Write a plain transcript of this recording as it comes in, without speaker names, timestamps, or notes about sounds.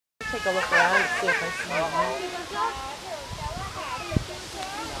take a look around and see if I see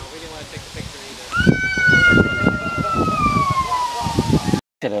We didn't want to take the picture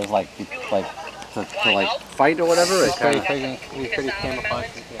either. It was like to fight or whatever. It's Pretty camouflage.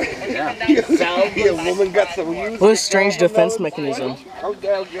 yeah. A woman got some use. What a strange defense mechanism.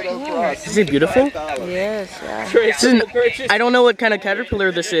 Is it beautiful? Yes, yeah. I don't know what kind of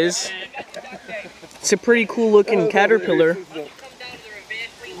caterpillar this is. It's a pretty cool looking caterpillar.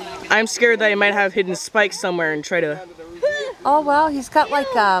 I'm scared that it might have hidden spikes somewhere and try to... Oh wow, he's got like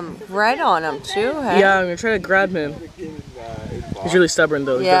red on him too, hey? Yeah, I'm gonna try to grab him. He's really stubborn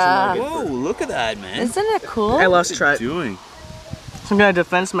though. He Yeah. doesn't like it. Whoa, look at that, man. Isn't it cool? I lost track. Doing? Some kind of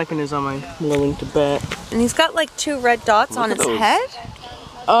defense mechanism, I'm willing to bet. And he's got like 2 red dots on its head.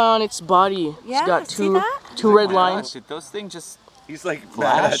 On its body, Yeah, it's got see that? two red lines. Did those things just He's like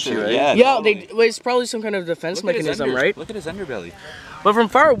mad at you, right? Yeah. Yeah, it's probably some kind of defense mechanism, right? Look at his underbelly. But from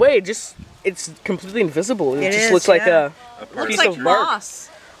far away, it's completely invisible. It just looks like a piece Looks of like bark. moss.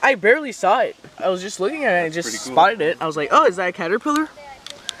 I barely saw it. I was just looking at it and just spotted it. I was like, oh, is that a caterpillar?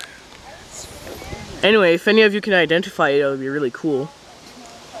 Anyway, if any of you can identify it, it would be really cool.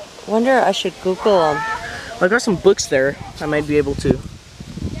 Wonder I should Google him. I got some books there. I might be able to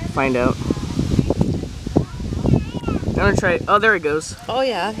find out. I'm gonna try. Oh, there it goes. Oh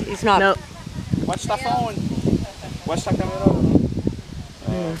yeah, he's not. No. Watch the phone. Watch the camera.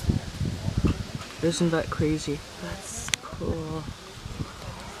 Isn't that crazy? That's cool.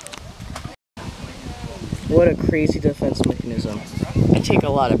 What a crazy defense mechanism. I take a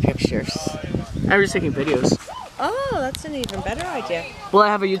lot of pictures. I'm just taking videos. Oh, that's an even better idea. Well, I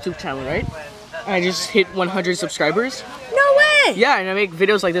have a YouTube channel, right? I just hit 100 subscribers. No way! Yeah, and I make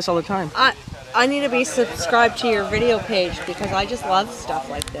videos like this all the time. I need to be subscribed to your video page because I just love stuff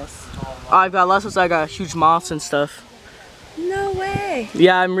like this. I've got lots of I got huge moths and stuff. No way!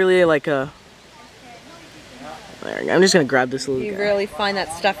 Yeah, I'm really like a... There we go. I'm just gonna grab this little You guy. really find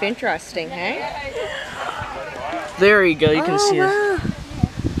that stuff interesting, hey? There you go, you can see it. Wow.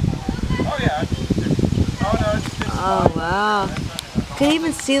 Oh wow. You can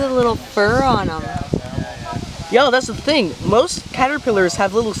even see the little fur on them. Yo, that's the thing. Most caterpillars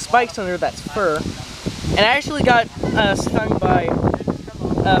have little spikes under that fur. And I actually got stung by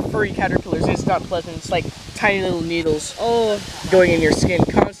furry caterpillars. It's not pleasant. It's like tiny little needles going in your skin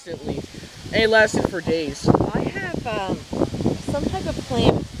constantly. And it lasted for days. I have some type of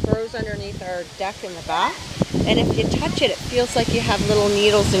plant grows underneath our deck in the back. And if you touch it, it feels like you have little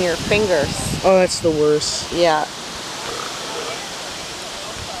needles in your fingers. Oh, that's the worst. Yeah.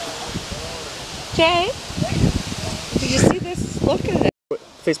 Jay, did you see this? Look at it.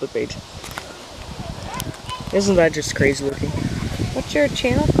 Facebook page. Isn't that just crazy looking? What's your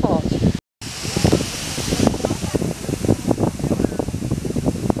channel called?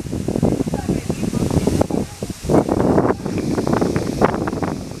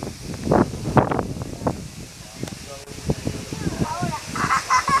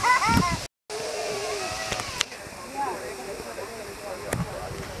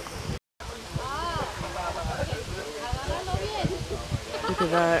 Look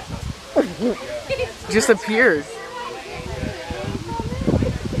at that. Just appears.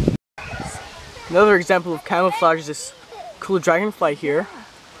 Another example of camouflage is this cool dragonfly here.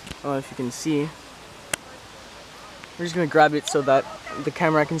 I don't know if you can see. We're just gonna grab it so that the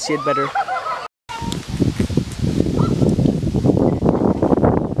camera can see it better.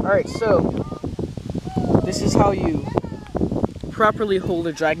 Alright, so this is how you properly hold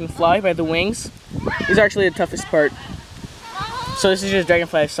a dragonfly by the wings. These are actually the toughest part. So this is just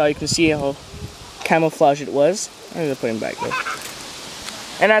dragonfly I saw. You can see how camouflaged it was. I'm gonna put him back though.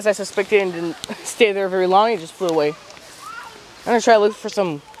 And as I suspected, it didn't stay there very long. It just flew away. I'm gonna try to look for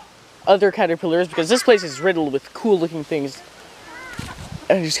some other caterpillars because this place is riddled with cool looking things.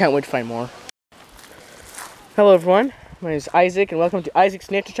 I just can't wait to find more. Hello everyone, my name is Isaac and welcome to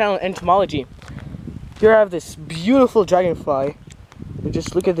Isaac's Nature Channel Entomology. Here I have this beautiful dragonfly. And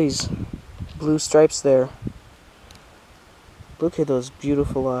just look at these blue stripes there. Look at those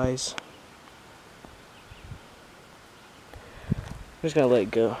beautiful eyes. I'm just gonna let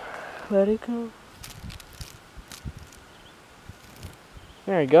it go. Let it go.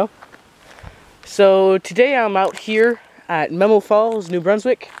 There you go. So today I'm out here at Memo Falls, New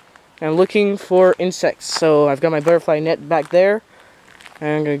Brunswick. And I'm looking for insects. So I've got my butterfly net back there. And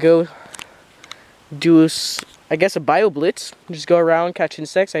I'm gonna go do, I guess, a bio blitz. Just go around, catch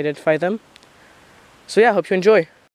insects, identify them. So yeah, I hope you enjoy.